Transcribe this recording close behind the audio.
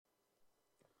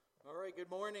right, good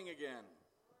morning again.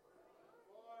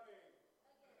 Good morning.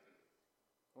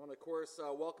 I want to, of course,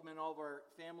 welcome in all of our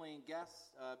family and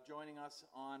guests joining us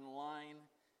online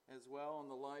as well on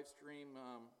the live stream.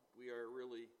 We are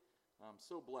really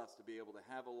so blessed to be able to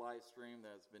have a live stream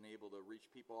that's been able to reach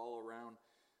people all around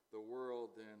the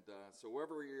world. And so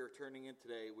wherever you're turning in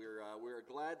today, we're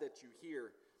glad that you're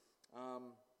here.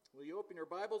 Will you open your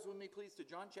Bibles with me, please, to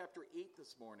John chapter 8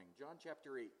 this morning? John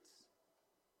chapter 8.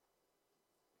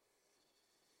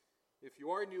 If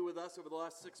you are new with us over the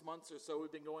last 6 months or so,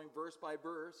 we've been going verse by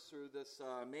verse through this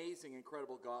amazing,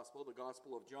 incredible gospel, the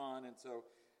Gospel of John. And so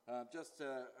just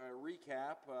to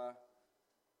recap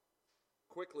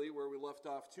quickly where we left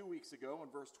off 2 weeks ago in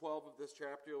verse 12 of this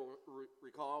chapter, you'll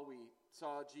recall we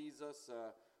saw Jesus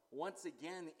once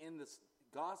again in this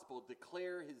gospel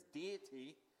declare his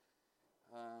deity.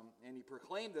 And he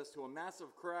proclaimed this to a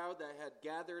massive crowd that had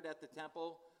gathered at the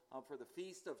temple for the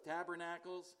Feast of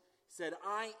Tabernacles. He said,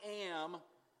 I am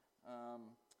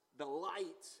the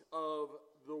light of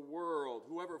the world.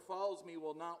 Whoever follows me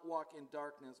will not walk in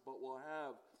darkness, but will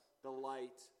have the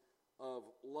light of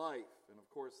life. And of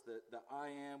course, the I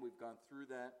am, we've gone through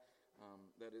that.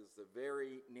 That is the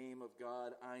very name of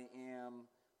God. I am.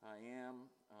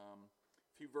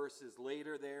 A few verses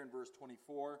later there in verse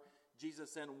 24,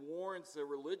 Jesus then warns the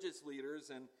religious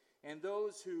leaders and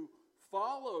those who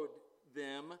followed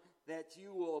them that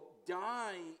you will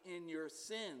die in your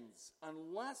sins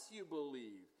unless you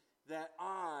believe that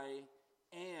I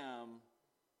am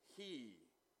He.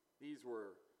 These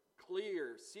were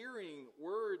clear, searing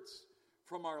words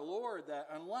from our Lord that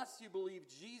unless you believe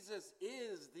Jesus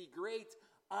is the great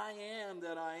I am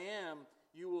that I am,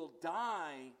 you will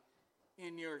die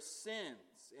in your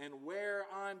sins. And where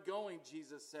I'm going,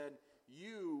 Jesus said,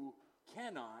 you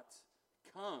cannot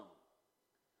come.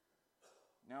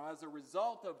 Now, as a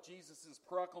result of Jesus'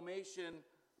 proclamation,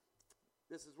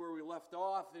 this is where we left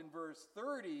off in verse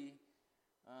 30.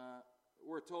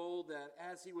 We're told that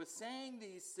as he was saying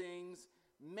these things,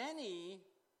 many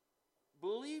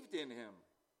believed in him.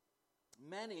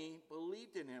 Many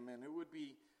believed in him, and it would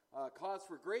be cause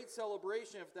for great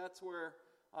celebration if that's where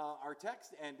our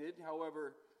text ended.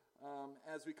 However,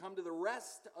 as we come to the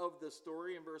rest of the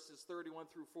story in verses 31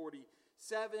 through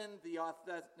 47, the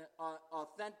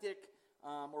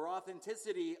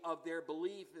authenticity of their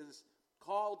belief is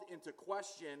called into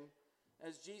question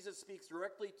as Jesus speaks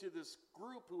directly to this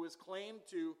group who has claimed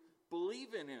to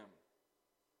believe in him.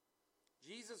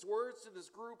 Jesus' words to this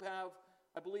group have,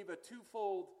 I believe, a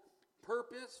twofold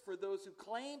purpose. For those who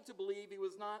claim to believe, he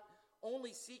was not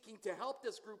only seeking to help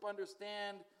this group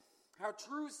understand how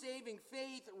true saving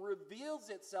faith reveals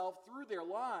itself through their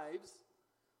lives,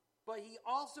 but he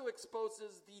also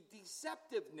exposes the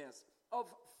deceptiveness of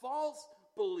false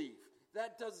belief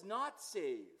that does not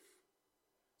save.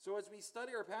 So as we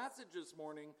study our passage this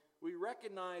morning, we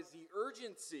recognize the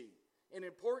urgency and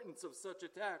importance of such a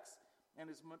text, and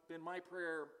it's been my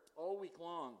prayer all week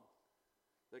long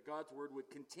that God's word would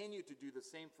continue to do the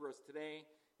same for us today,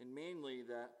 and mainly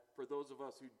that for those of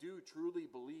us who do truly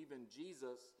believe in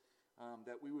Jesus,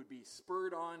 that we would be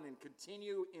spurred on and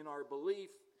continue in our belief,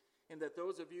 and that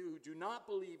those of you who do not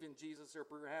believe in Jesus or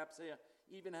perhaps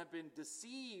even have been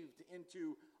deceived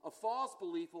into a false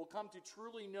belief will come to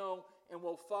truly know and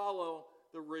will follow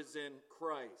the risen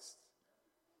Christ.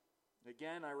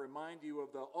 Again, I remind you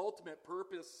of the ultimate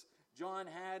purpose John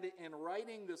had in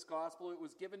writing this gospel. It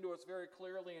was given to us very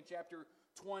clearly in chapter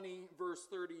 20, verse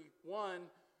 31,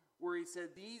 where he said,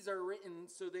 these are written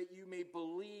so that you may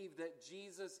believe that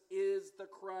Jesus is the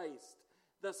Christ,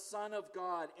 the Son of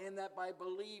God, and that by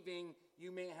believing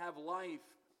you may have life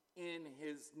in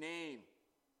his name.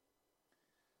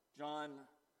 John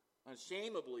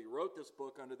unashamedly wrote this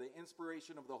book under the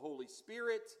inspiration of the Holy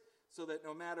Spirit, so that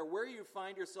no matter where you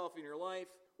find yourself in your life,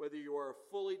 whether you are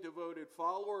a fully devoted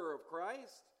follower of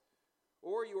Christ,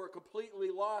 or you are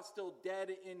completely lost, still dead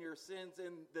in your sins,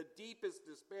 in the deepest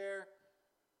despair,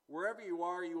 wherever you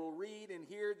are, you will read and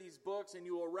hear these books, and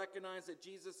you will recognize that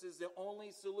Jesus is the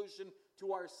only solution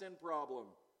to our sin problem.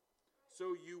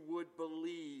 So you would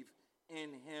believe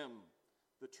in him.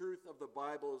 The truth of the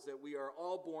Bible is that we are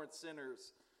all born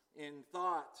sinners in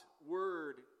thought,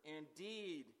 word, and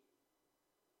deed.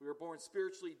 We are born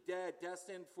spiritually dead,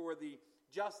 destined for the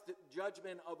just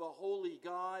judgment of a holy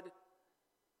God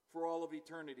for all of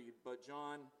eternity. But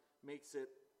John makes it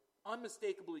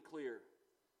unmistakably clear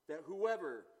that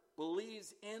whoever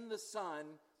believes in the Son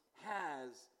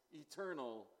has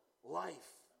eternal life.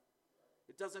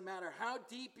 It doesn't matter how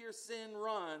deep your sin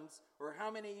runs or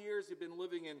how many years you've been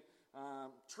living in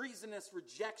treasonous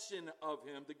rejection of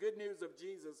him. The good news of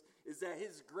Jesus is that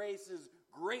his grace is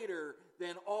greater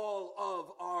than all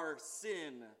of our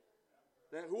sin.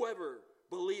 That whoever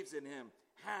believes in him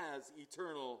has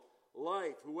eternal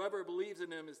life. Whoever believes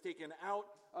in him is taken out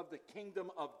of the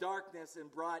kingdom of darkness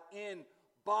and brought in,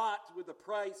 bought with the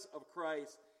price of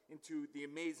Christ, into the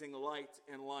amazing light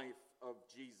and life of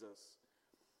Jesus.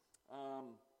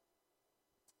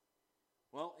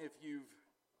 Well, if you've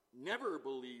never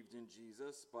believed in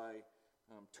Jesus by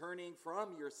turning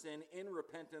from your sin in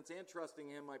repentance and trusting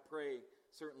him, I pray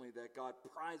certainly that God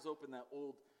pries open that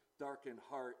old darkened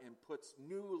heart and puts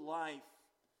new life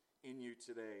in you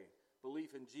today.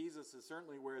 Belief in Jesus is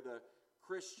certainly where the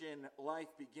Christian life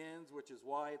begins, which is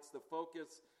why it's the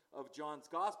focus of John's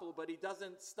gospel, but he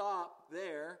doesn't stop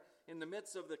there. In the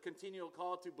midst of the continual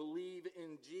call to believe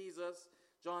in Jesus,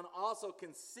 John also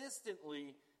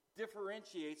consistently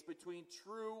differentiates between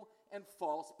true and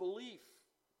false belief.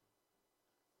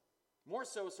 More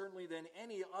so, certainly, than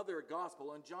any other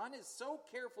gospel. And John is so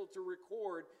careful to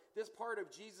record this part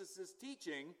of Jesus'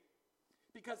 teaching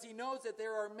because he knows that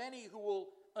there are many who will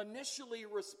initially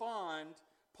respond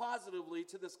positively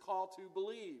to this call to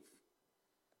believe,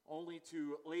 only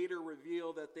to later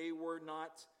reveal that they were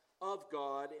not of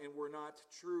God and were not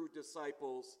true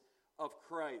disciples of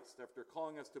Christ. After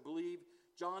calling us to believe,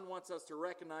 John wants us to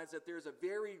recognize that there's a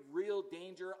very real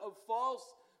danger of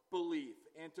false belief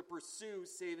and to pursue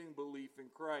saving belief in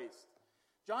Christ.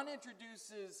 John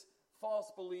introduces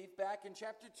false belief back in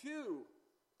chapter 2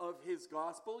 of his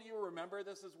gospel. You remember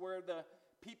this is where the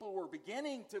people were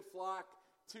beginning to flock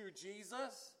to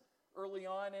Jesus early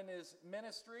on in his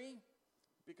ministry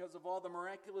because of all the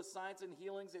miraculous signs and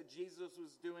healings that Jesus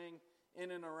was doing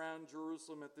in and around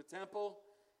Jerusalem at the temple.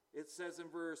 It says in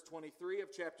verse 23 of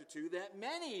chapter 2 that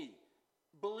many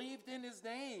believed in his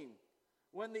name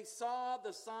when they saw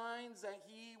the signs that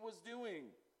he was doing.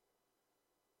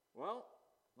 Well,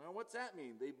 what's that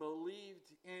mean? They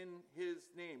believed in his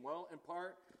name. Well, in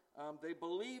part, they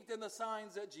believed in the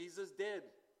signs that Jesus did.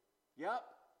 Yep,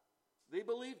 they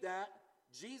believed that.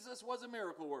 Jesus was a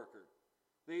miracle worker.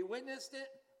 They witnessed it,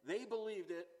 they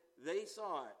believed it, they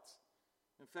saw it.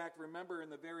 In fact, remember in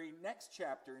the very next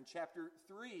chapter, in chapter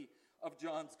 3 of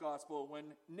John's Gospel, when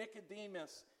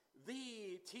Nicodemus,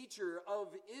 the teacher of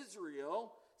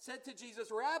Israel, said to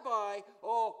Jesus, Rabbi,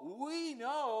 we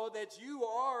know that you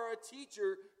are a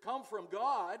teacher come from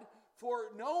God,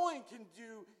 for no one can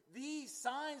do these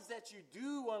signs that you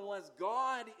do unless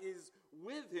God is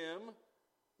with him.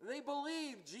 They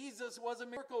believed Jesus was a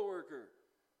miracle worker.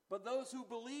 But those who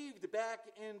believed back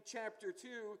in chapter 2,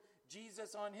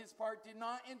 Jesus on his part did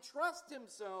not entrust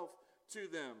himself to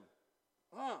them.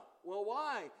 Well,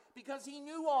 why? Because he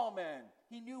knew all men.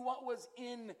 He knew what was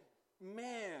in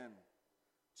man.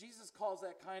 Jesus calls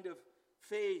that kind of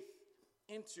faith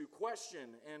into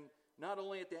question. And not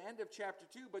only at the end of chapter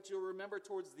 2, but you'll remember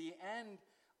towards the end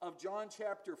of John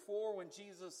chapter 4 when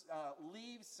Jesus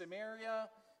leaves Samaria.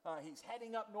 He's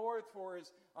heading up north for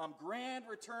his grand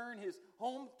return, his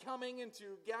homecoming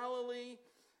into Galilee.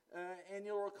 And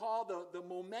you'll recall the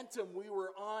momentum we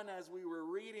were on as we were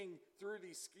reading through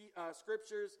these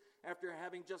scriptures after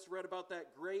having just read about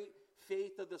that great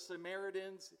faith of the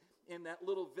Samaritans in that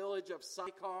little village of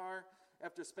Sychar.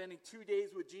 After spending 2 days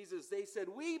with Jesus, they said,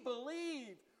 "We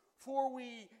believe, for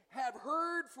we have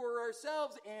heard for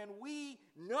ourselves, and we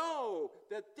know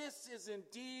that this is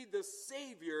indeed the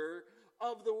Savior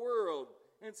of the world."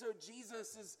 And so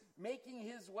Jesus is making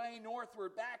his way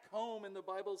northward back home, and the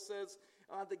Bible says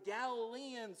the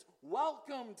Galileans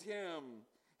welcomed him,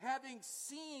 having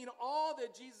seen all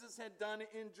that Jesus had done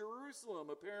in Jerusalem.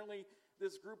 Apparently,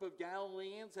 this group of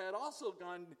Galileans had also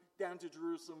gone down to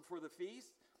Jerusalem for the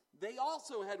feast. They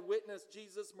also had witnessed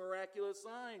Jesus' miraculous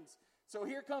signs. So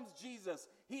here comes Jesus.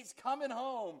 He's coming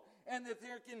home, and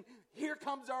here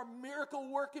comes our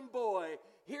miracle-working boy.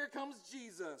 Here comes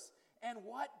Jesus. And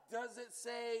what does it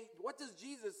say? What does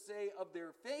Jesus say of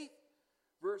their faith?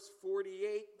 Verse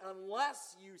 48,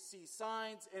 unless you see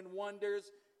signs and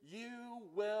wonders, you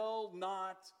will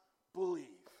not believe.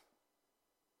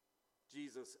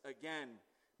 Jesus, again,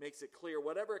 makes it clear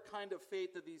whatever kind of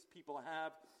faith that these people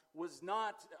have was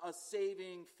not a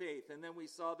saving faith. And then we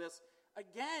saw this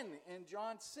again in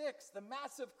John 6, the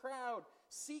massive crowd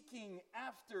seeking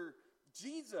after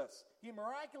Jesus. He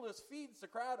miraculously feeds the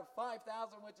crowd of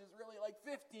 5,000, which is really like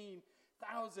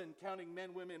 15,000, counting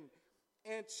men, women,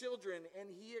 and children.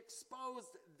 And he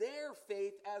exposed their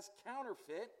faith as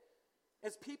counterfeit,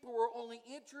 as people were only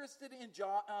interested in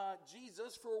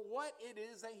Jesus for what it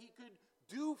is that he could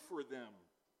do for them.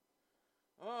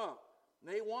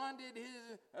 They wanted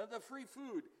the free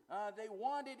food. They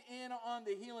wanted in on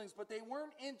the healings, but they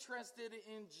weren't interested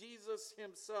in Jesus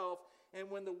himself And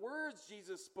when the words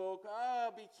Jesus spoke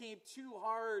became too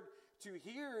hard to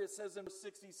hear, it says in verse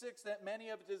 66 that many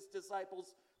of his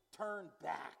disciples turned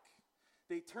back.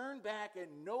 They turned back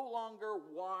and no longer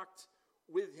walked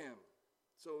with him.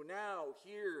 So now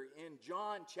here in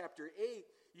John chapter 8,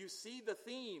 you see the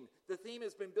theme. The theme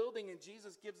has been building, and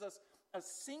Jesus gives us a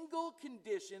single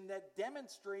condition that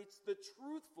demonstrates the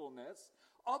truthfulness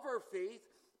of our faith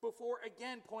before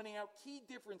again pointing out key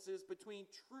differences between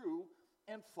true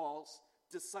and false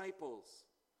disciples.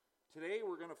 Today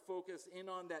we're going to focus in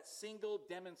on that single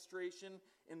demonstration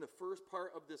in the first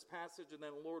part of this passage, and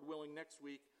then Lord willing next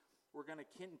week we're going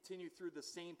to continue through the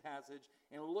same passage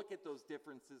and look at those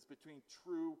differences between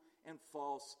true and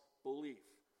false belief.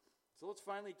 So let's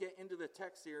finally get into the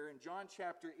text here. In John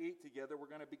chapter 8 together, we're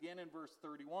going to begin in verse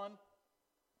 31.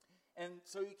 And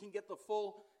so you can get the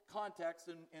full context,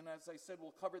 and as I said,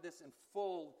 we'll cover this in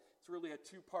full. It's really a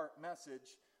two-part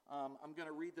message. I'm going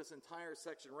to read this entire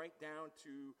section right down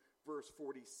to verse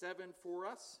 47 for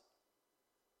us.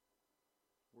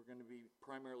 We're going to be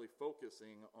primarily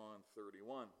focusing on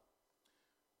 31.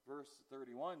 Verse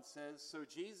 31 says, "So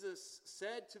Jesus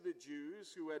said to the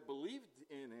Jews who had believed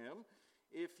in him,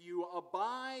 'If you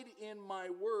abide in my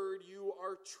word, you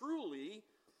are truly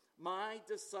my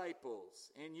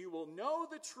disciples, and you will know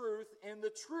the truth, and the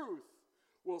truth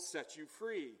will set you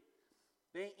free.'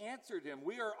 They answered him,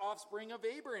 'We are offspring of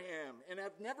Abraham and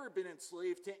have never been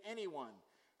enslaved to anyone.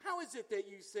 How is it that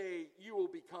you say you will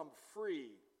become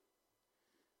free?'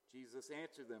 Jesus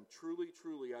answered them, 'Truly,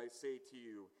 truly, I say to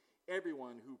you,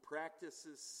 everyone who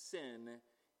practices sin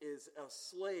is a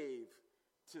slave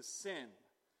to sin.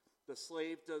 The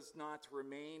slave does not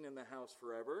remain in the house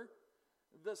forever.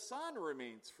 The Son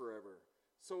remains forever.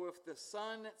 So if the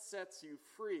Son sets you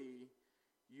free,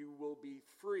 you will be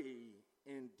free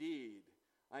indeed.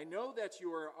 I know that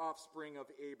you are offspring of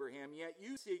Abraham, yet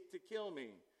you seek to kill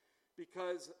me,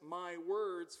 because my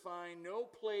words find no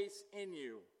place in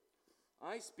you.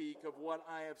 I speak of what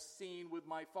I have seen with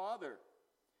my Father,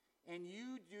 and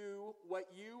you do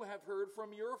what you have heard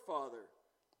from your father.'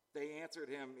 They answered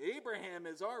him, 'Abraham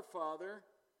is our father.'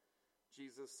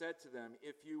 Jesus said to them,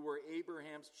 'If you were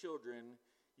Abraham's children,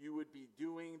 you would be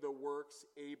doing the works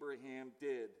Abraham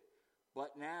did.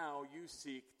 But now you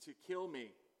seek to kill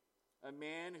me, a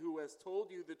man who has told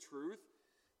you the truth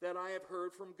that I have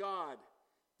heard from God.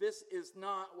 This is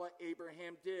not what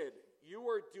Abraham did. You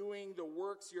are doing the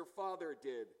works your father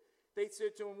did.' They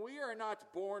said to him, 'We are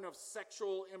not born of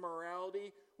sexual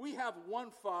immorality. We have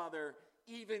one Father,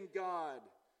 even God.'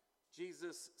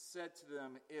 Jesus said to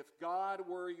them, 'If God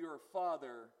were your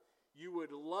Father, you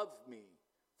would love me,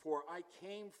 for I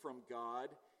came from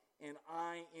God, and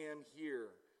I am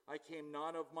here. I came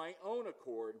not of my own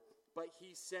accord, but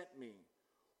he sent me.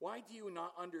 Why do you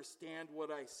not understand what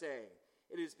I say?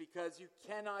 It is because you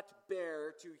cannot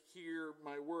bear to hear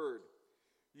my word.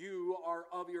 You are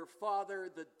of your father,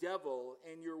 the devil,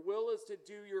 and your will is to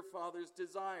do your father's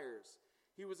desires.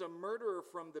 He was a murderer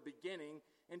from the beginning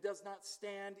and does not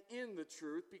stand in the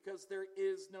truth, because there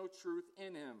is no truth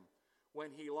in him.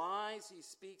 When he lies, he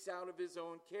speaks out of his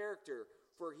own character,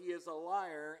 for he is a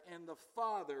liar and the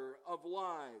father of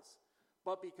lies.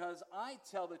 But because I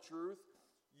tell the truth,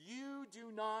 you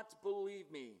do not believe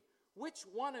me. Which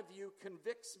one of you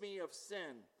convicts me of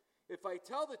sin? If I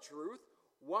tell the truth,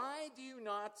 why do you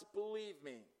not believe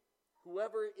me?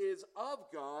 Whoever is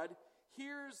of God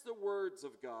hears the words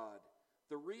of God.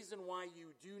 The reason why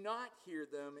you do not hear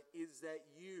them is that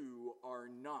you are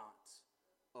not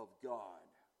of God."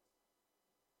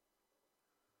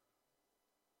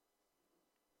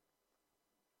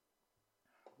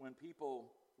 When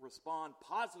people respond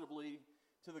positively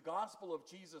to the gospel of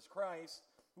Jesus Christ,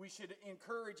 we should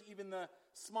encourage even the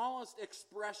smallest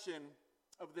expression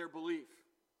of their belief.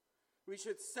 We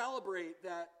should celebrate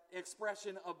that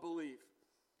expression of belief.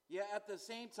 Yet at the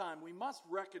same time, we must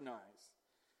recognize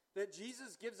that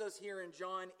Jesus gives us here in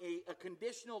John a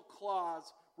conditional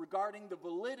clause regarding the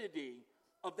validity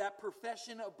of that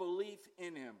profession of belief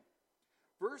in him.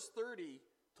 Verse 30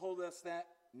 told us that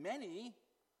many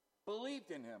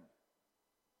believed in him.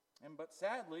 But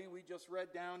sadly, we just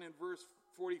read down in verse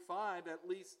 45, at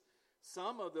least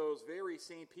some of those very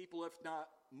same people, if not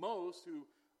most, who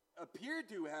appeared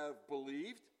to have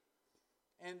believed,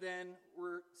 and then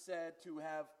were said to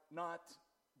have not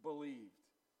believed.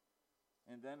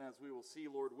 And then, as we will see,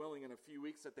 Lord willing, in a few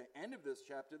weeks at the end of this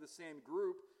chapter, the same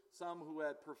group, some who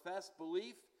had professed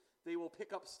belief, they will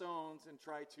pick up stones and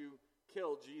try to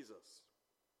kill Jesus.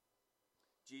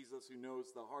 Jesus, who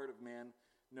knows the heart of man,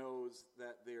 knows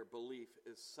that their belief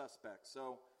is suspect.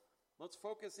 So let's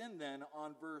focus in then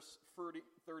on verse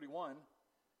 31.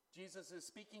 Jesus is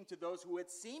speaking to those who had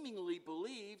seemingly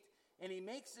believed, and he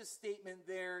makes this statement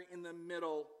there in the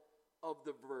middle of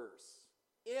the verse.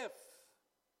 If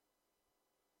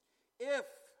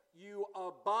you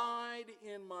abide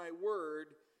in my word,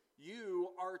 you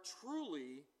are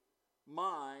truly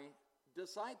my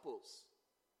disciples.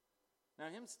 Now,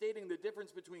 him stating the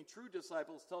difference between true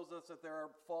disciples tells us that there are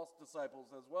false disciples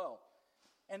as well.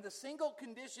 And the single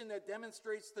condition that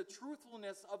demonstrates the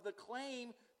truthfulness of the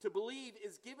claim to believe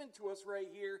is given to us right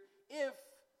here: if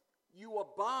you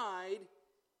abide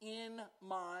in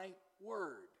my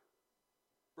word.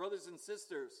 Brothers and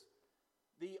sisters,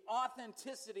 the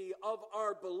authenticity of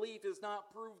our belief is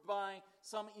not proved by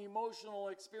some emotional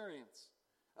experience,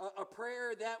 a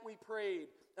prayer that we prayed,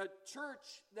 a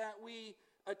church that we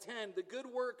attend, the good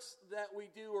works that we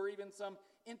do, or even some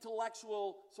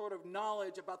intellectual sort of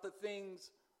knowledge about the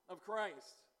things of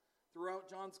Christ. Throughout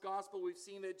John's gospel, we've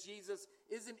seen that Jesus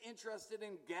isn't interested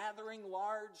in gathering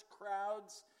large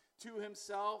crowds to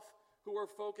himself who are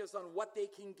focused on what they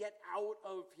can get out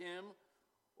of him,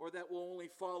 or that will only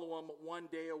follow him one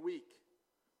day a week.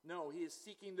 No, he is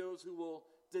seeking those who will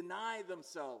deny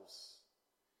themselves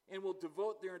and will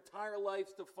devote their entire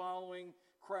lives to following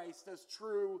Christ as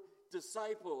true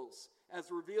disciples,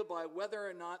 as revealed by whether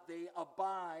or not they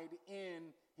abide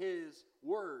in his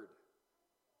word.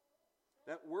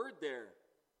 That word there,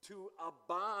 to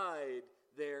abide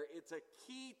there, it's a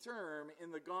key term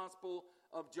in the Gospel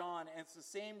of John, and it's the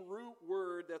same root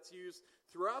word that's used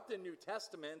throughout the New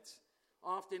Testament,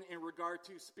 often in regard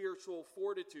to spiritual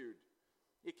fortitude.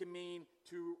 It can mean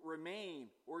to remain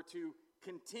or to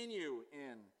continue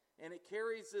in, and it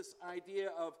carries this idea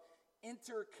of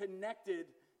interconnected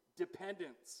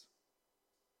dependence.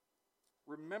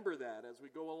 Remember that as we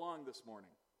go along this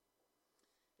morning.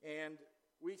 And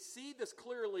we see this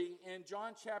clearly in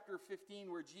John chapter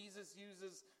 15, where Jesus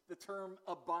uses the term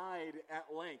abide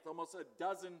at length, almost a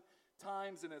dozen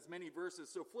times in as many verses.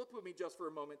 So flip with me just for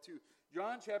a moment to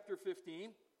John chapter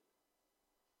 15.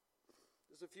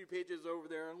 Just a few pages over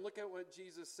there, and look at what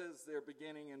Jesus says there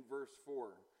beginning in verse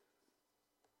 4.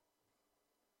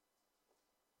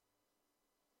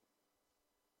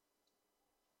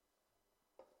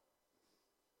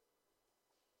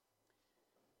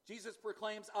 Jesus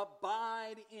proclaims,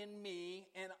 "Abide in me,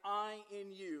 and I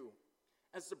in you.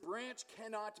 As the branch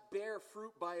cannot bear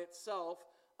fruit by itself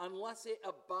unless it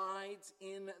abides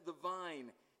in the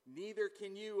vine, neither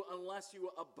can you unless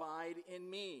you abide in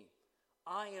me.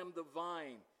 I am the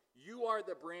vine, you are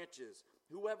the branches.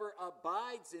 Whoever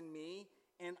abides in me,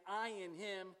 and I in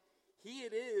him, he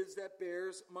it is that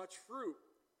bears much fruit.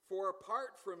 For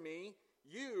apart from me,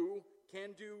 you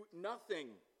can do nothing.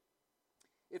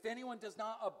 If anyone does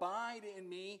not abide in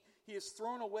me, he is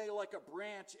thrown away like a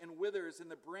branch and withers,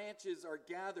 and the branches are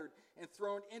gathered and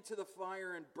thrown into the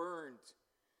fire and burned.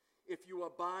 If you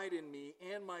abide in me,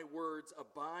 and my words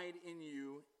abide in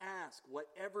you, ask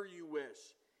whatever you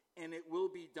wish, and it will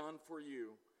be done for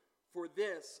you. For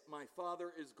this my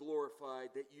Father is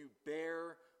glorified, that you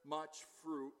bear much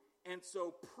fruit, and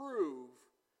so prove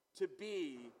to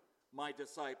be my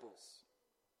disciples.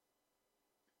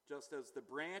 Just as the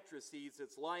branch receives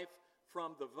its life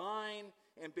from the vine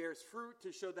and bears fruit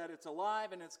to show that it's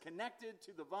alive and it's connected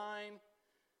to the vine,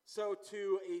 so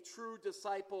too a true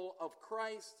disciple of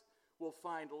Christ will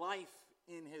find life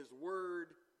in his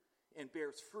word and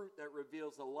bears fruit that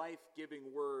reveals the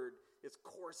life-giving word is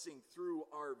coursing through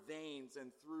our veins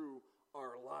and through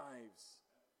our lives.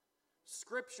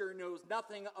 Scripture knows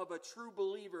nothing of a true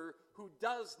believer who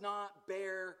does not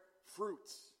bear fruit.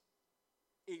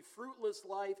 A fruitless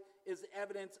life is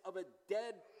evidence of a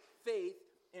dead faith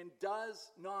and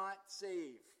does not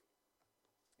save.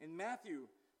 In Matthew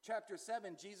chapter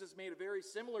 7, Jesus made a very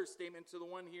similar statement to the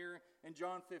one here in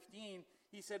John 15.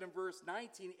 He said in verse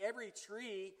 19, "Every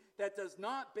tree that does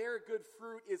not bear good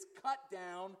fruit is cut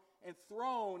down and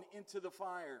thrown into the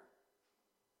fire."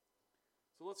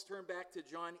 So let's turn back to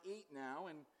John 8 now,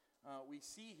 and we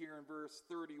see here in verse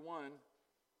 31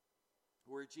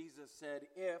 where Jesus said,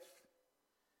 "If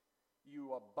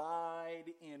you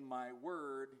abide in my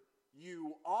word,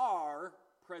 you are,"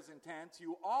 present tense,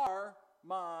 "you are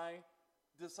my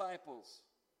disciples."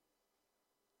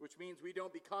 Which means we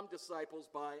don't become disciples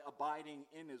by abiding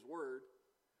in his word.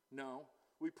 No,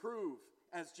 we prove,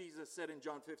 as Jesus said in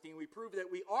John 15, we prove that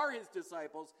we are his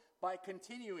disciples by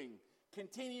continuing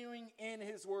in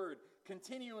his word,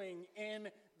 continuing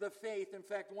in the faith. In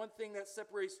fact, one thing that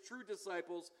separates true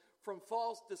disciples from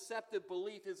false deceptive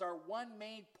belief is our one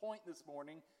main point this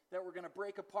morning that we're going to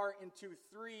break apart into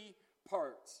three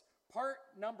parts.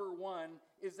 Part number one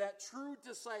is that true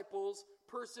disciples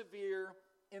persevere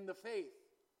in the faith.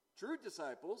 true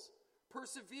disciples,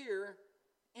 persevere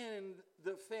in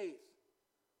the faith.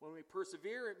 When we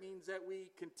persevere, it means that we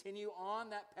continue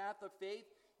on that path of faith,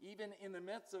 even in the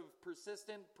midst of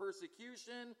persistent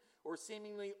persecution or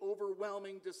seemingly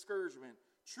overwhelming discouragement.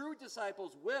 True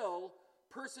disciples will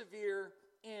persevere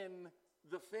in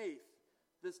the faith.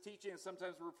 This teaching is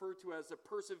sometimes referred to as the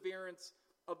perseverance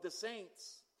of the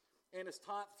saints and is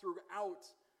taught throughout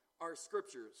our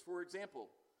scriptures. For example,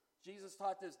 Jesus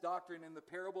taught this doctrine in the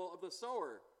parable of the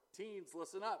sower. Teens,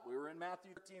 listen up. We were in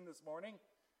Matthew 13 this morning,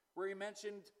 where he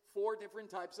mentioned 4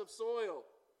 different types of soil,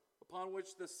 upon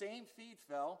which the same seed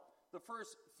fell. The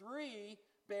first 3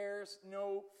 bears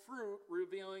no fruit,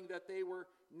 revealing that they were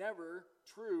never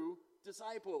true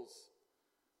disciples.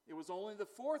 It was only the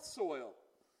 4th soil,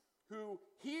 who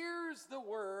hears the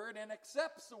word and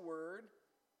accepts the word,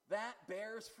 that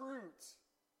bears fruit,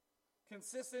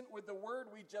 consistent with the word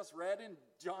we just read in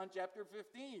John chapter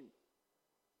 15.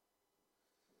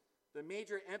 The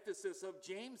major emphasis of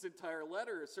James' entire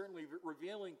letter is certainly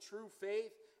revealing true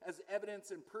faith as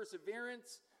evidence in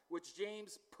perseverance, which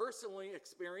James personally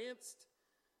experienced.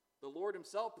 The Lord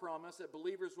himself promised that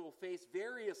believers will face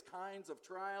various kinds of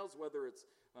trials, whether it's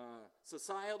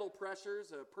societal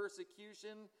pressures,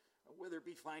 persecution, whether it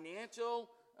be financial,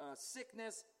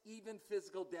 sickness, even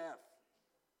physical death.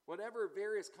 Whatever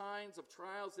various kinds of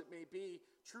trials it may be,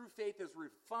 true faith is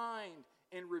refined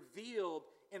and revealed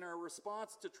in our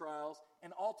response to trials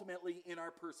and ultimately in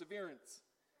our perseverance.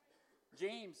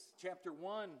 James chapter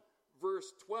 1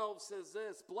 verse 12 says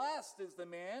this: "Blessed is the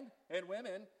man and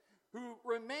women who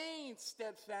remain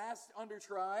steadfast under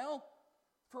trial,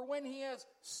 for when he has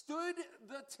stood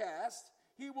the test,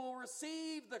 he will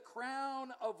receive the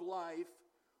crown of life,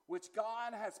 which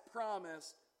God has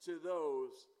promised to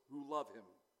those who love him."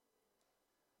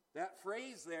 That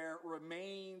phrase there,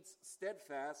 remains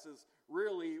steadfast, is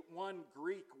really one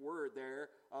Greek word there,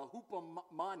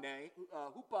 hupomano.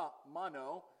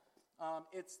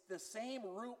 It's the same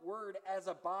root word as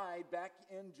abide back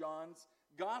in John's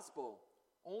gospel.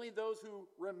 Only those who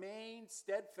remain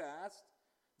steadfast,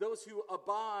 those who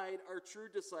abide, are true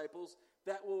disciples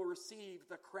that will receive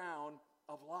the crown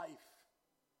of life.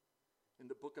 In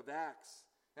the book of Acts,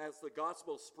 as the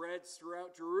gospel spreads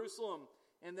throughout Jerusalem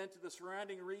and then to the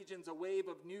surrounding regions, a wave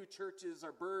of new churches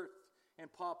are birthed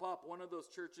and pop up. One of those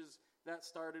churches that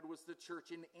started was the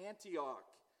church in Antioch.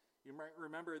 You might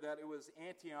remember that it was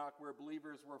Antioch where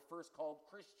believers were first called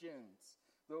Christians,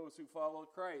 those who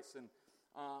followed Christ. And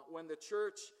when the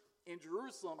church in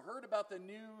Jerusalem heard about the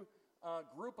new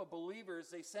group of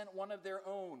believers, they sent one of their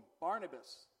own,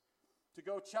 Barnabas, to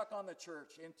go check on the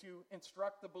church and to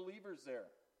instruct the believers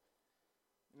there.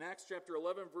 In Acts chapter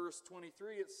 11, verse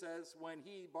 23, it says, "When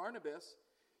he, Barnabas,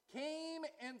 came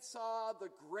and saw the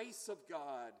grace of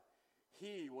God,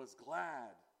 he was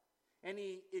glad. And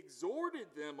he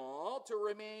exhorted them all to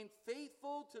remain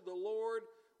faithful to the Lord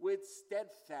with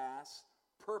steadfast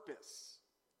purpose."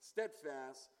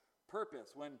 Steadfast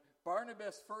purpose. When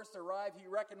Barnabas first arrived, he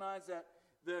recognized that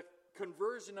the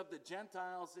conversion of the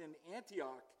Gentiles in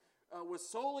Antioch was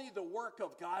solely the work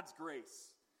of God's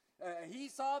grace. He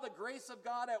saw the grace of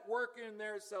God at work in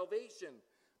their salvation.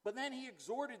 But then he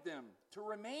exhorted them to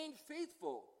remain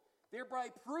faithful, thereby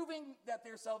proving that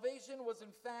their salvation was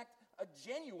in fact a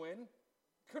genuine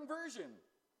conversion.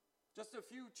 Just a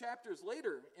few chapters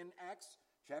later, in Acts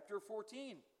chapter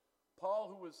 14, Paul,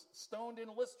 who was stoned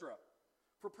in Lystra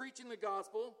for preaching the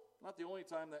gospel, not the only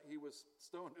time that he was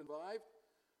stoned and survived,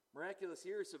 miraculous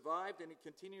here, he survived, and he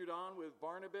continued on with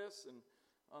Barnabas and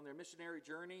on their missionary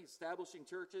journey, establishing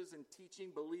churches and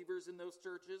teaching believers in those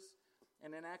churches.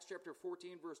 And in Acts chapter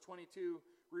 14, verse 22,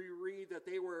 we read that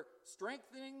they were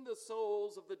strengthening the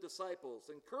souls of the disciples,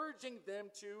 encouraging them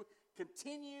to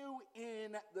continue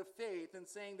in the faith, and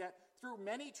saying that through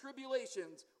many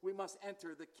tribulations we must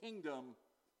enter the kingdom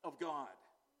of God.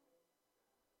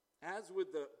 As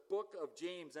with the book of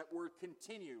James, that word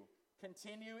continue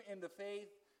in the faith,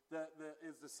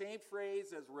 is the same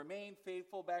phrase as remain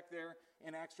faithful back there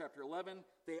in Acts chapter 11.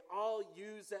 They all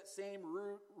use that same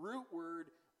root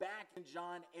word back in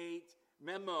John 8,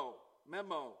 memo,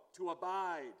 to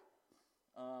abide.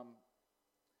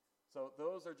 So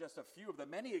those are just a few of the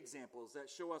many examples that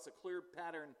show us a clear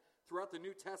pattern throughout the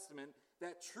New Testament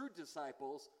that true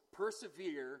disciples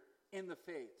persevere in the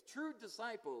faith. True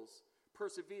disciples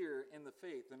persevere in the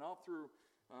faith. And all through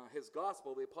his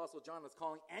gospel, the Apostle John is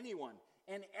calling anyone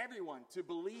and everyone to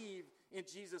believe in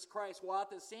Jesus Christ, while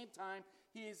at the same time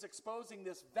he is exposing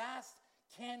this vast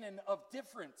canon of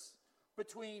difference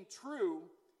between true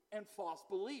and false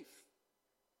belief.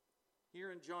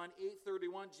 Here in John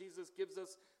 8:31, Jesus gives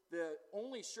us the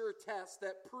only sure test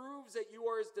that proves that you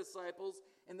are his disciples,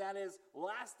 and that is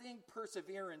lasting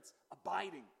perseverance,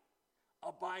 abiding.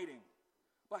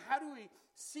 But how do we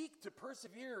seek to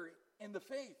persevere in the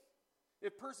faith?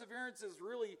 If perseverance is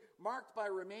really marked by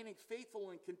remaining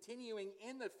faithful and continuing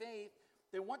in the faith,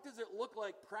 then what does it look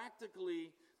like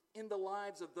practically in the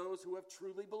lives of those who have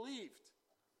truly believed?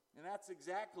 And that's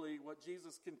exactly what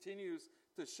Jesus continues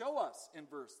to show us in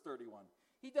verse 31.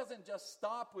 He doesn't just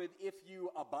stop with, if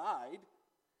you abide.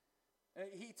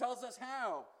 He tells us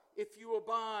how. If you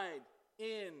abide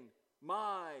in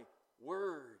my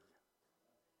word.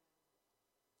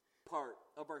 Part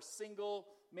of our single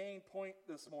main point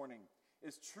this morning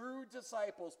is true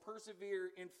disciples persevere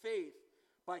in faith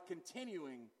by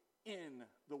continuing in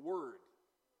the word.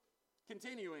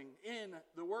 Continuing in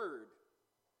the word.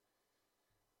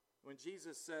 When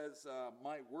Jesus says,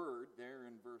 my word, there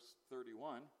in verse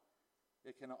 31,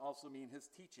 it can also mean his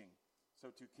teaching. So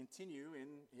to continue in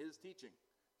his teaching,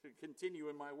 to continue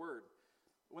in my word.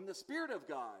 When the Spirit of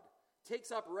God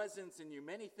takes up residence in you,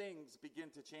 many things begin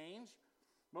to change.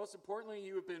 Most importantly,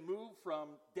 you have been moved from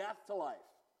death to life.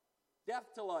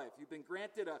 Death to life. You've been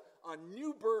granted a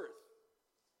new birth.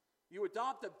 You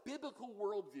adopt a biblical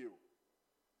worldview.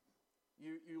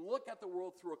 You look at the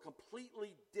world through a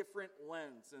completely different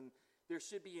lens, and there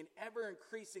should be an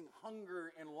ever-increasing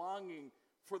hunger and longing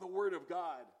for the Word of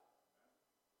God,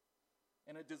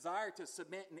 and a desire to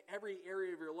submit in every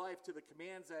area of your life to the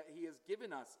commands that he has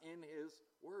given us in his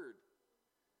Word.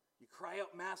 You cry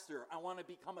out, Master, I want to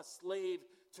become a slave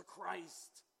to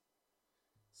Christ.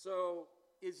 So,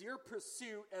 is your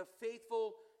pursuit a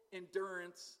faithful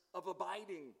endurance of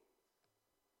abiding?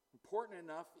 Important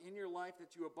enough in your life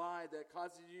that you abide, that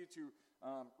causes you to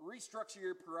restructure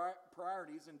your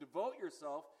priorities and devote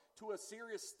yourself to a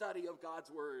serious study of God's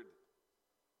Word.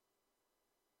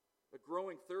 A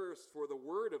growing thirst for the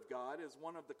Word of God is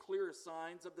one of the clearest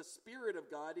signs of the Spirit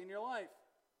of God in your life.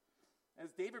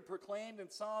 As David proclaimed in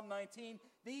Psalm 19,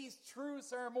 these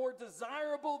truths are more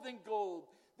desirable than gold.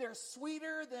 They're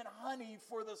sweeter than honey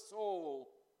for the soul.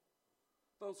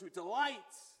 Those who delight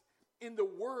in the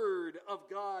Word of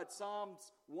God.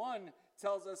 Psalms 1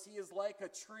 tells us he is like a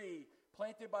tree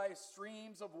planted by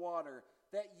streams of water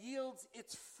that yields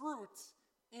its fruit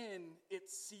in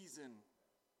its season.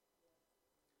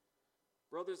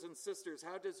 Brothers and sisters,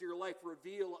 how does your life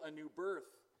reveal a new birth?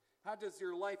 How does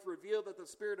your life reveal that the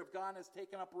Spirit of God has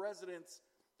taken up residence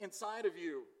inside of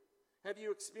you? Have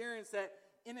you experienced that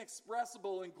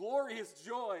inexpressible and glorious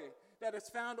joy that is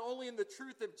found only in the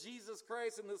truth of Jesus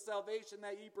Christ and the salvation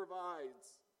that he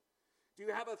provides? Do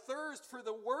you have a thirst for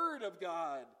the Word of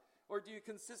God? Or do you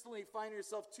consistently find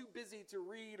yourself too busy to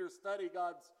read or study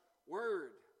God's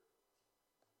Word?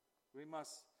 We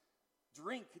must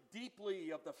drink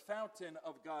deeply of the fountain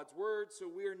of God's Word, so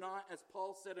we are not, as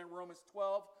Paul said in Romans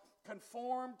 12,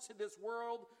 conformed to this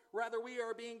world. Rather, we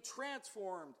are being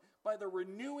transformed by the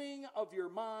renewing of your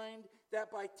mind, that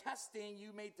by testing you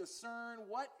may discern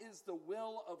what is the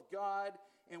will of God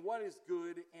and what is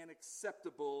good and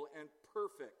acceptable and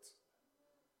perfect.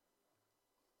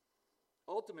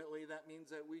 Ultimately, that means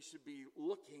that we should be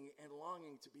looking and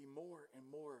longing to be more and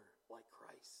more like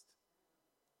Christ.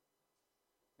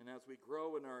 And as we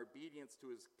grow in our obedience to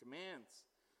his commands,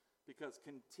 because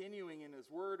continuing in his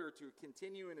word or to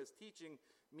continue in his teaching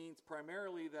means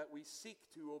primarily that we seek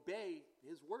to obey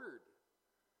his word.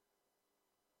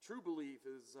 True belief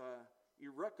is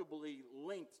irrevocably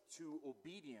linked to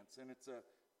obedience, and it's a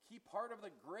key part of the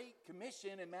Great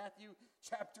Commission in Matthew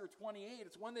chapter 28.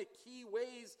 It's one of the key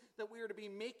ways that we are to be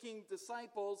making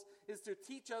disciples is to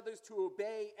teach others to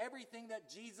obey everything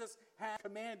that Jesus has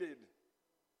commanded.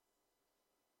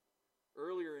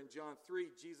 Earlier in John 3,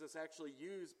 Jesus actually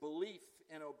used belief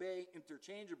and obey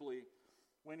interchangeably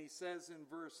when he says in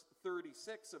verse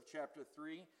 36 of chapter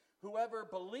 3, whoever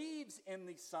believes in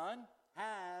the Son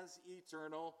has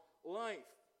eternal life.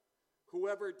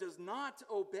 Whoever does not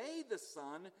obey the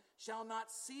Son shall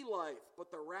not see life, but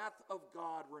the wrath of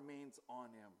God remains on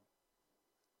him.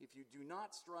 If you do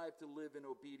not strive to live in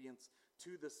obedience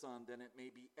to the Son, then it may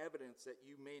be evidence that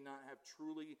you may not have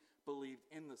truly believed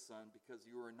in the Son because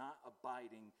you are not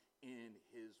abiding in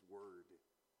his word.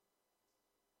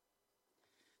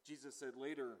 Jesus said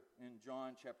later in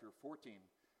John chapter 14,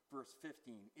 verse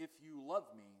 15, if you love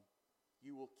me,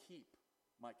 you will keep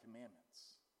my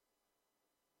commandments.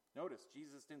 Notice,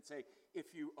 Jesus didn't say,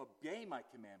 if you obey my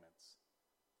commandments,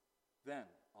 then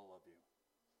I'll love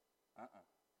you.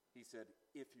 He said,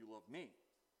 if you love me.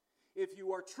 If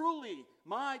you are truly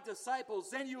my disciples,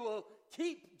 then you will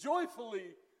keep joyfully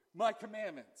my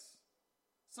commandments.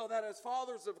 So that as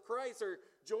followers of Christ, our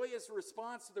joyous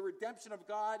response to the redemption of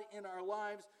God in our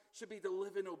lives should be to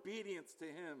live in obedience to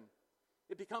him.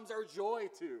 It becomes our joy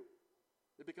too.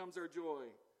 It becomes our joy.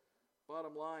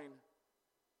 Bottom line,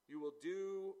 you will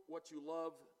do what you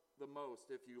love the most.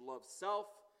 If you love self,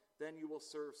 then you will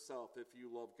serve self. If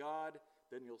you love God,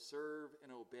 then you'll serve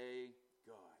and obey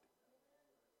God.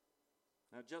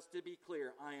 Now, just to be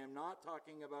clear, I am not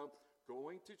talking about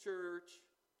going to church,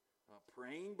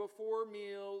 praying before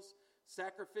meals,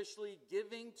 sacrificially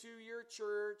giving to your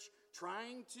church,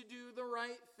 trying to do the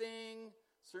right thing.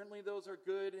 Certainly those are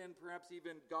good and perhaps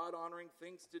even God-honoring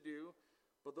things to do.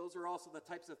 But those are also the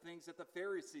types of things that the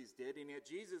Pharisees did. And yet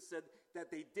Jesus said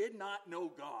that they did not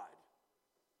know God.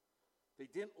 They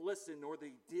didn't listen, nor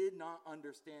they did not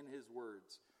understand his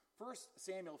words. 1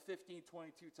 Samuel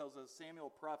 15:22 tells us Samuel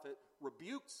prophet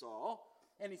rebuked Saul,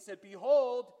 and he said,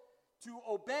 "Behold, to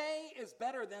obey is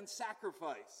better than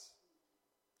sacrifice.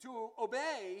 To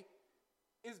obey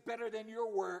is better than your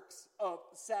works of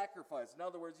sacrifice." In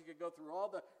other words, you could go through all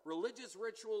the religious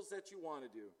rituals that you want to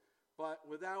do, but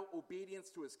without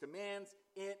obedience to his commands,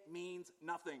 it means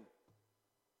nothing.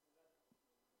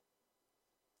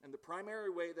 And the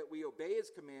primary way that we obey his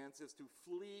commands is to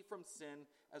flee from sin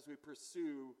as we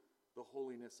pursue the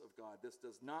holiness of God. This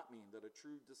does not mean that a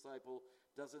true disciple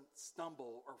doesn't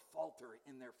stumble or falter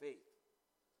in their faith.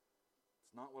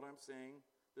 It's not what I'm saying.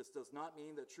 This does not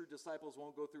mean that true disciples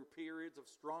won't go through periods of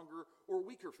stronger or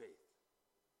weaker faith.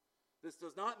 This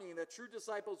does not mean that true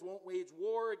disciples won't wage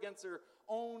war against their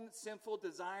own sinful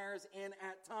desires and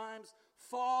at times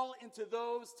fall into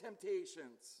those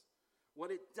temptations.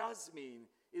 What it does mean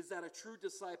is that a true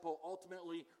disciple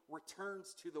ultimately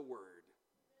returns to the Word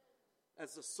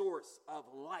as the source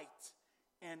of light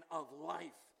and of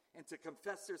life, and to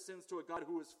confess their sins to a God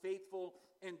who is faithful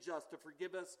and just to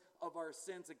forgive us of our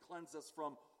sins and cleanse us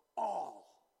from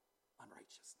all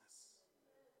unrighteousness.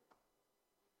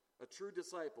 A true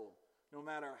disciple, no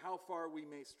matter how far we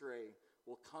may stray,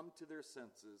 will come to their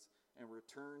senses and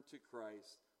return to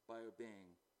Christ by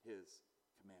obeying his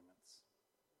commandments.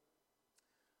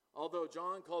 Although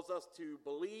John calls us to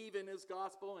believe in his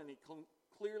gospel, and he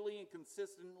clearly and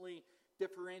consistently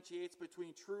differentiates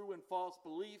between true and false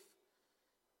belief,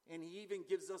 and he even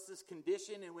gives us this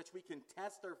condition in which we can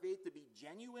test our faith to be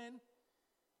genuine,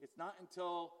 it's not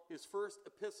until his first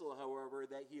epistle, however,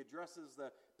 that he addresses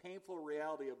the painful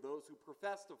reality of those who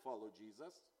profess to follow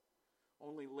Jesus,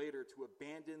 only later to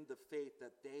abandon the faith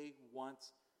that they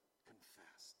once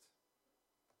confessed.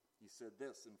 He said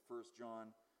this in 1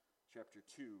 John chapter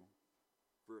 2,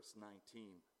 verse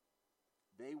 19.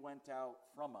 "They went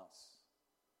out from us,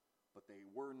 but they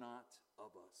were not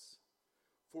of us.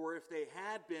 For if they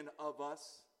had been of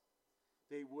us,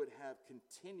 they would have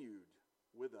continued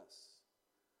with us.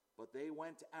 But they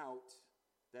went out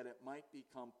that it might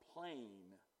become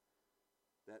plain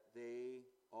that they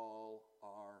all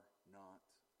are not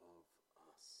of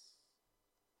us."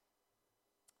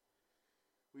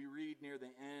 We read near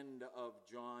the end of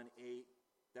John 8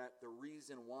 that the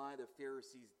reason why the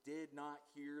Pharisees did not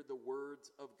hear the words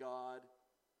of God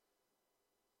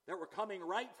that were coming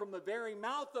right from the very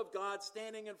mouth of God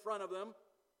standing in front of them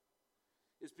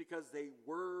is because they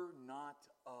were not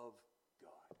of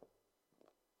God.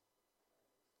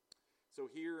 So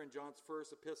here in John's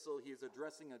first epistle, he is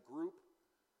addressing a group.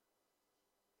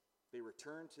 They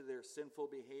returned to their sinful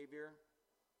behavior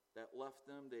that left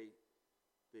them. They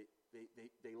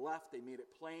left. They made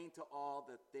it plain to all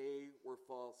that they were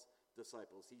false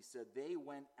disciples. He said, "They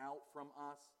went out from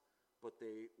us, but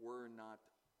they were not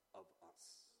of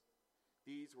us."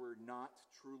 These were not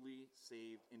truly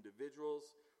saved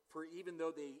individuals, for even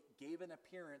though they gave an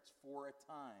appearance for a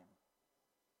time,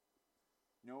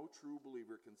 no true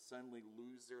believer can suddenly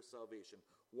lose their salvation.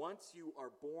 Once you are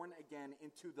born again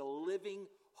into the living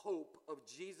hope of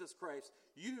Jesus Christ,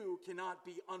 you cannot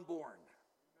be unborn.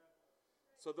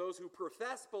 So those who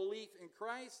profess belief in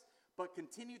Christ but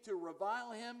continue to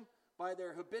revile him by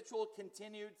their habitual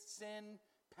continued sin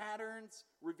patterns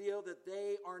reveal that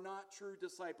they are not true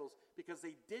disciples because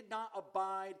they did not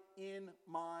abide in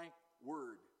my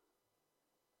word.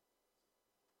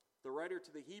 The writer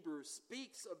to the Hebrews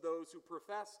speaks of those who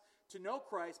profess to know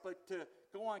Christ but to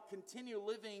go on continue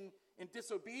living in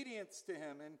disobedience to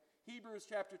him. In Hebrews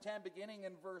chapter 10, beginning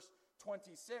in verse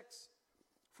 26,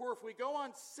 "For if we go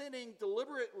on sinning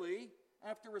deliberately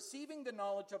after receiving the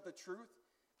knowledge of the truth,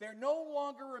 there no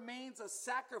longer remains a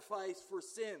sacrifice for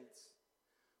sins,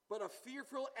 but a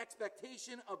fearful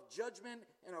expectation of judgment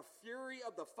and a fury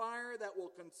of the fire that will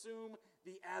consume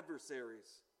the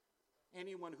adversaries.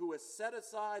 Anyone who has set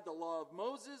aside the law of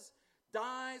Moses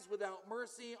dies without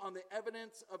mercy on the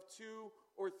evidence of 2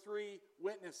 or 3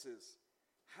 witnesses.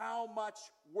 How much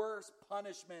worse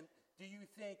punishment do you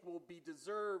think will be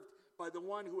deserved by the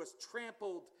one who has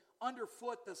trampled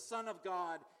underfoot the Son of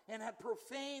God and had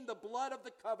profaned the blood of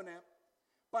the covenant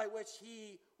by which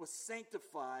he was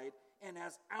sanctified and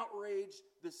has outraged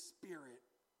the Spirit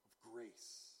of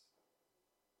grace?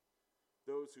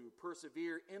 Those who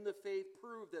persevere in the faith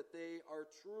prove that they are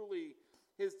truly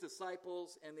his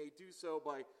disciples, and they do so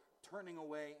by turning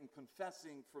away and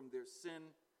confessing from their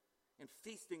sin and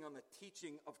feasting on the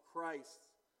teaching of Christ,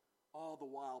 all the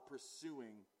while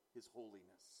pursuing his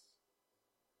holiness.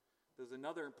 There's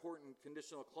another important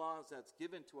conditional clause that's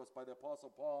given to us by the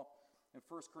Apostle Paul in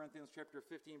 1 Corinthians chapter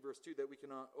 15, verse 2, that we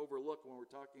cannot overlook when we're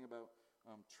talking about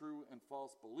true and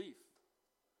false belief.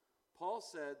 Paul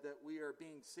said that we are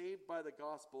being saved by the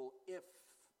gospel if,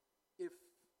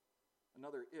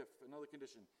 another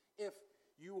condition, if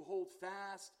you hold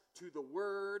fast to the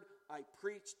word I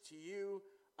preached to you,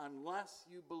 unless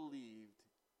you believed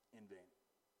in vain.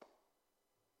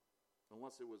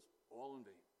 Unless it was all in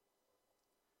vain.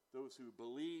 Those who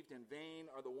believed in vain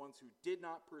are the ones who did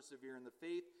not persevere in the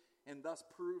faith and thus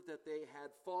proved that they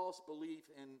had false belief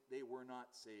and they were not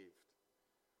saved.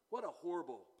 What a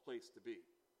horrible place to be.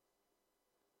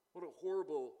 What a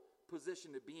horrible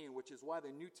position to be in, which is why the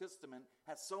New Testament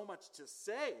has so much to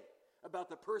say about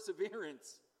the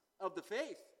perseverance of the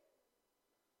faith.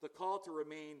 The call to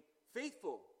remain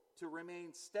faithful, to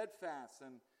remain steadfast.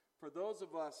 And for those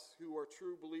of us who are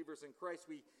true believers in Christ,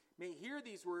 we may hear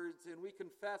these words and we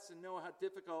confess and know how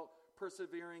difficult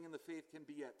persevering in the faith can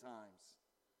be at times.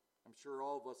 I'm sure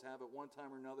all of us have at one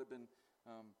time or another been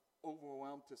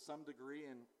overwhelmed to some degree,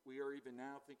 and we are even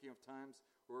now thinking of times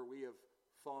where we have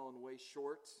fallen way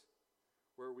short,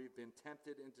 where we've been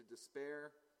tempted into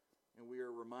despair, and we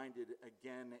are reminded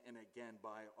again and again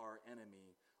by our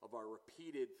enemy of our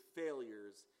repeated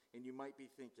failures. And you might be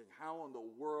thinking, how in the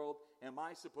world am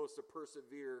I supposed to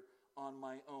persevere on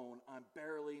my own? I'm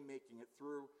barely making it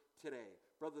through today.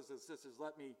 Brothers and sisters,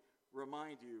 let me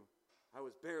remind you, I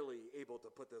was barely able to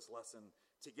put this lesson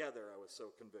together. I was so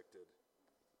convicted.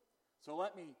 So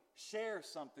let me share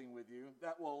something with you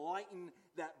that will lighten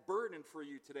that burden for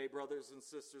you today, brothers and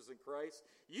sisters in Christ.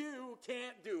 You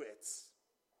can't do it.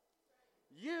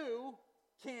 You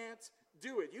can't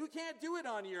do it. You can't do it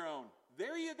on your own.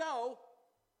 There you go.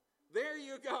 There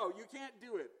you go. You can't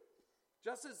do it.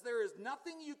 Just as there is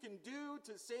nothing you can do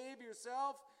to save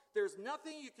yourself, there's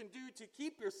nothing you can do to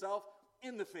keep yourself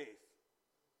in the faith.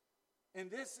 And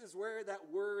this is where that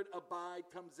word abide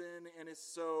comes in and is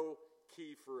so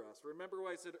key for us. Remember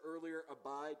what I said earlier,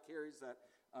 abide carries that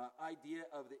idea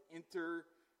of the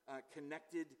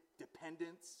interconnected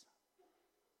dependence.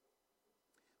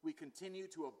 We continue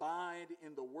to abide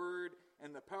in the word,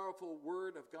 and the powerful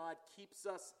word of God keeps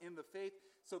us in the faith.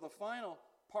 So the final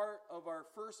part of our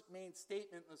first main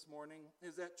statement this morning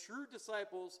is that true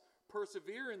disciples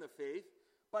persevere in the faith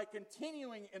by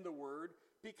continuing in the word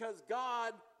because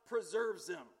God preserves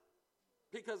them.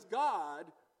 Because God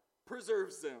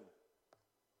preserves them.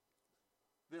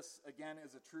 This, again,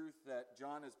 is a truth that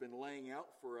John has been laying out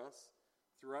for us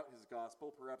throughout his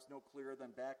gospel, perhaps no clearer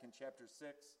than back in chapter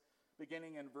 6,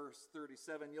 beginning in verse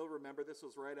 37. You'll remember this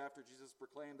was right after Jesus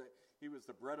proclaimed that he was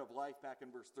the bread of life back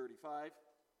in verse 35.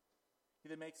 He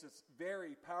then makes this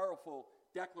very powerful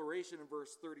declaration in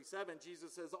verse 37.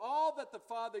 Jesus says, all that the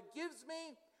Father gives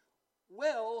me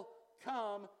will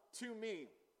come to me.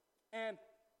 And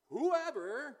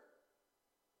whoever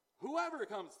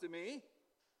comes to me,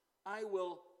 I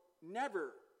will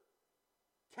never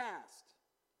cast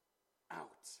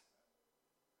out.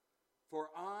 For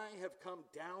I have come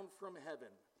down from heaven,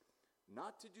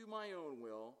 not to do my own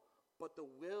will, but the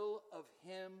will of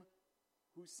him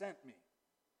who sent me.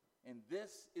 And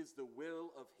this is the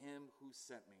will of him who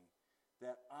sent me,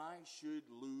 that I should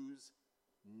lose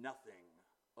nothing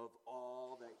of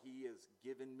all that he has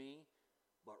given me,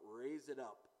 but raise it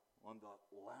up on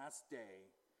the last day.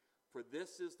 For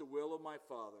this is the will of my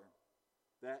Father,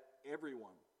 that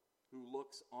everyone who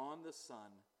looks on the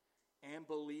Son and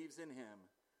believes in him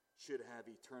should have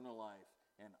eternal life,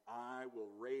 and I will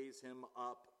raise him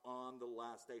up on the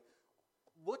last day.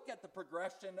 Look at the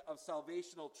progression of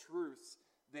salvational truths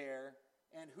there,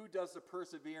 and who does the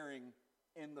persevering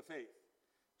in the faith.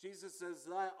 Jesus says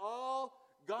that all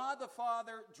God the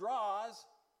Father draws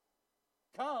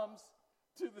comes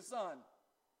to the Son.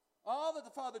 All that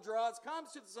the Father draws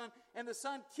comes to the Son, and the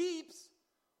Son keeps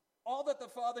all that the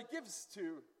Father gives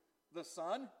to the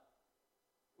Son.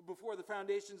 Before the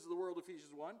foundations of the world,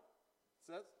 Ephesians 1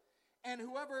 says. And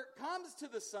whoever comes to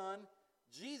the Son,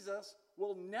 Jesus,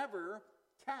 will never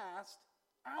cast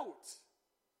out.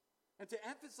 And to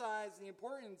emphasize the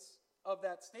importance of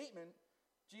that statement,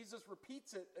 Jesus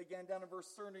repeats it again down in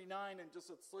verse 39 in just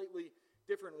a slightly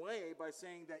different way by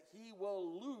saying that he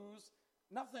will lose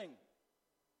nothing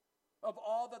of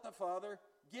all that the Father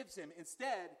gives him.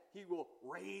 Instead, he will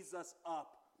raise us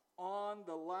up on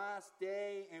the last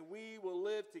day, and we will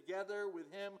live together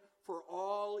with him for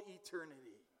all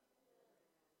eternity.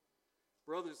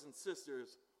 Brothers and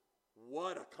sisters,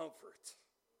 what a comfort.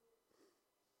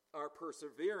 Our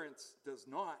perseverance does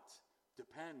not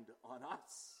depend on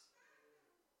us.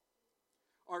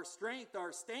 Our strength,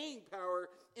 our staying power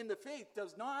in the faith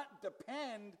does not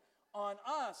depend on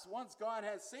us. Once God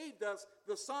has saved us,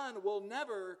 the Son will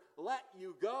never let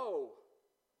you go.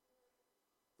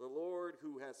 The Lord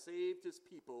who has saved his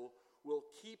people will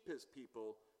keep his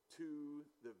people to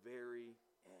the very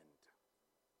end.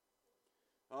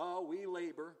 Oh, we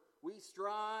labor, we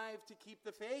strive to keep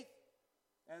the faith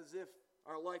as if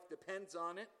our life depends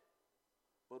on it,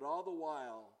 but all the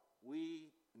while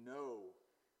we know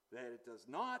that it does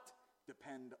not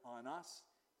depend on us,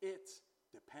 it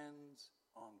depends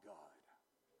on God.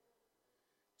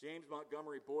 James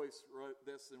Montgomery Boyce wrote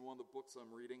this in one of the books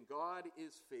I'm reading. God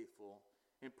is faithful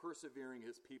in persevering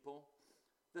his people.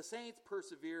 The saints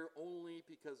persevere only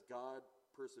because God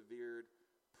preserved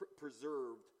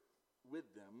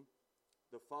with them.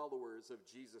 The followers of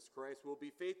Jesus Christ will be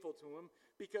faithful to him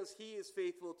because he is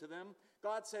faithful to them.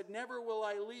 God said, "Never will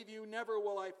I leave you, never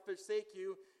will I forsake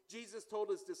you." Jesus told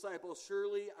his disciples,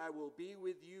 "Surely I will be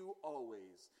with you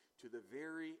always to the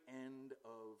very end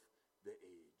of the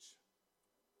age."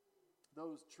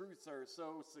 Those truths are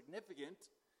so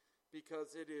significant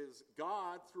because it is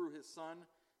God through his Son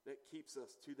that keeps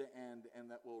us to the end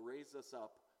and that will raise us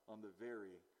up on the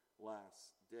very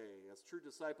last day. As true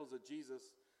disciples of Jesus,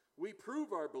 we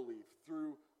prove our belief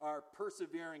through our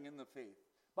persevering in the faith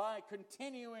by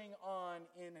continuing on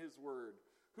in his word,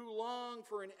 who long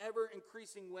for an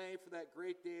ever-increasing way for that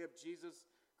great day of Jesus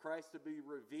Christ to be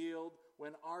revealed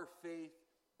when our faith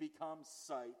becomes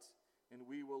sight and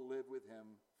we will live with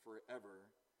him forever.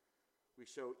 We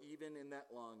show even in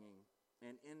that longing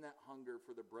and in that hunger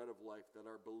for the bread of life that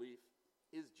our belief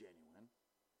is genuine.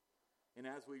 And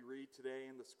as we read today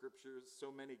in the scriptures,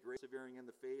 so many great persevering in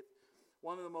the faith,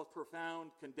 one of the most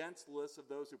profound condensed lists of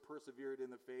those who persevered in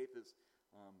the faith is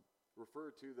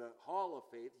referred to the Hall of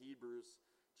Faith, Hebrews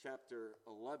chapter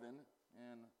 11,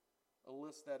 and a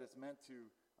list that is meant to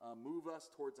move us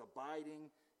towards abiding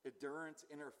endurance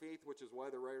in our faith, which is why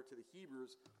the writer to the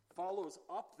Hebrews follows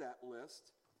up that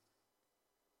list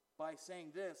by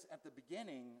saying this at the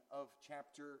beginning of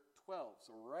chapter 12.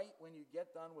 So right when you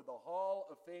get done with the Hall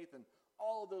of Faith and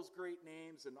all of those great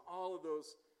names and all of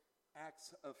those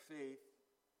acts of faith,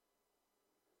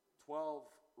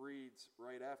 12 reads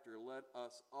right after, "Let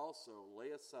us also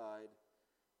lay aside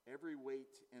every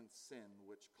weight and sin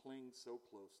which clings so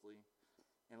closely,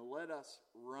 and let us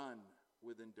run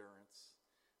with endurance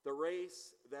the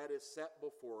race that is set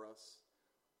before us,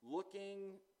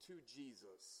 looking to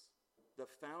Jesus, the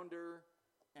founder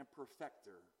and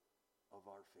perfecter of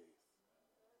our faith."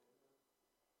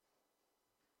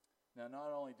 Now,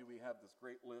 not only do we have this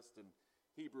great list in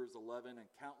Hebrews 11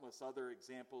 and countless other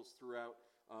examples throughout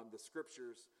the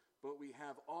scriptures, but we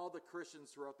have all the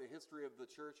Christians throughout the history of the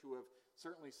church who have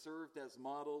certainly served as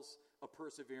models of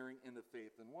persevering in the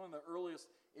faith. And one of the earliest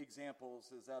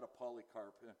examples is that of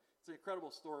Polycarp. It's an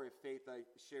incredible story of faith I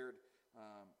shared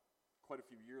quite a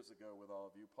few years ago with all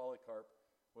of you. Polycarp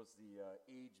was the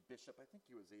aged bishop. I think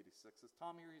he was 86. Is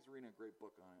Tom here? He's reading a great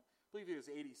book on it. I believe he was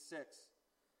 86.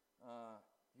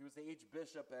 He was the aged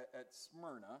bishop at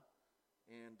Smyrna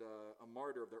and a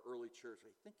martyr of the early church.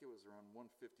 I think it was around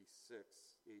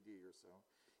 156 AD or so.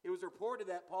 It was reported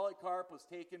that Polycarp was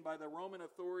taken by the Roman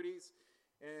authorities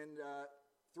and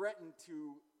threatened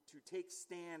to take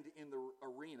stand in the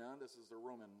arena. This is the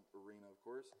Roman arena, of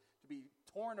course, to be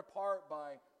torn apart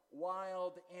by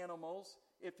wild animals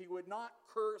if he would not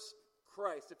curse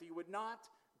Christ, if he would not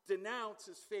denounce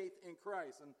his faith in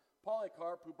Christ. And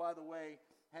Polycarp, who, by the way,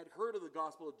 had heard of the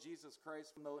gospel of Jesus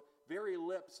Christ from the very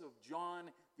lips of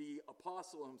John the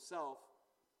apostle himself,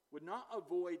 would not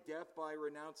avoid death by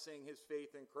renouncing his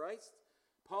faith in Christ.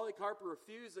 Polycarp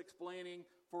refused, explaining,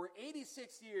 "For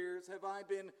 86 years have I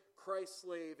been Christ's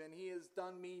slave, and he has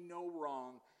done me no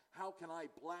wrong. How can I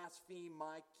blaspheme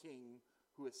my king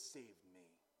who has saved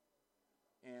me?"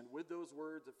 And with those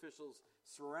words, officials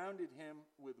surrounded him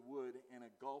with wood and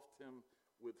engulfed him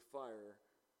with fire.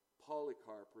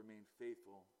 Polycarp remained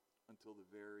faithful until the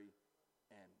very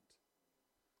end.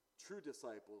 True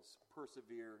disciples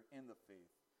persevere in the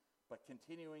faith, but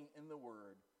continuing in the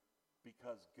word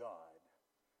because God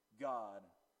God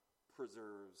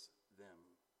preserves them.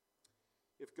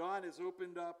 If God has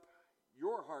opened up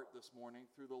your heart this morning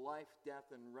through the life,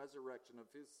 death, and resurrection of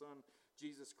his Son,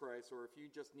 Jesus Christ, or if you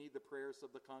just need the prayers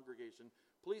of the congregation,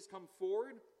 please come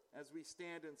forward as we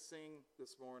stand and sing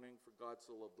this morning, For God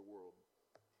So Loved the World.